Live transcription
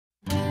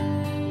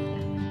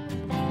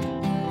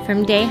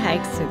From day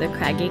hikes through the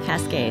craggy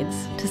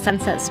Cascades to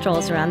sunset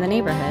strolls around the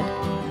neighborhood,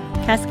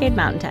 Cascade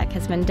Mountain Tech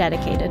has been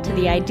dedicated to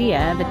the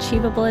idea of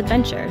achievable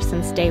adventure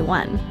since day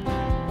one.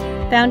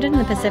 Founded in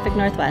the Pacific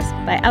Northwest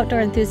by outdoor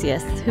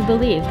enthusiasts who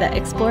believe that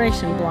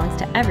exploration belongs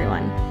to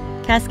everyone,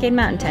 Cascade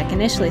Mountain Tech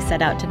initially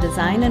set out to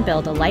design and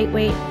build a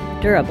lightweight,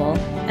 durable,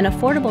 and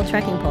affordable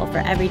trekking pole for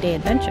everyday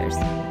adventures.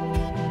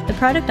 The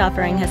product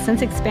offering has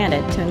since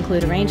expanded to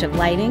include a range of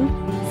lighting,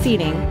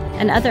 seating,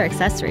 and other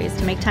accessories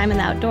to make time in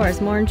the outdoors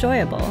more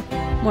enjoyable,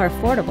 more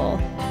affordable,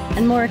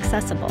 and more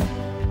accessible.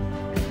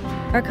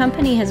 Our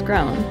company has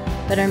grown,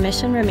 but our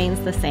mission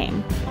remains the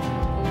same.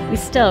 We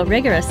still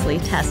rigorously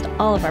test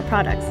all of our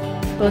products,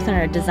 both in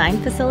our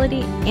design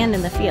facility and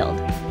in the field.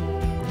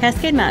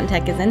 Cascade Mountain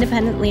Tech is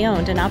independently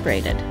owned and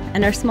operated,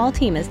 and our small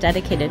team is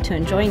dedicated to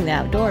enjoying the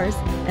outdoors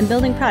and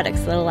building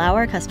products that allow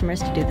our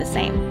customers to do the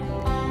same.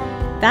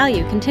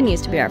 Value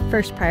continues to be our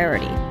first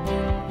priority.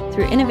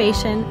 Through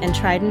innovation and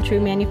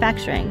tried-and-true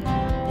manufacturing,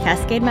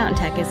 Cascade Mountain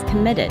Tech is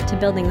committed to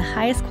building the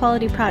highest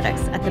quality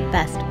products at the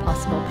best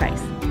possible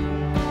price.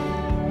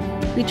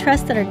 We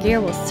trust that our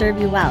gear will serve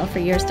you well for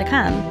years to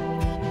come,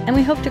 and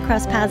we hope to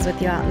cross paths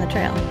with you out on the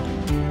trail.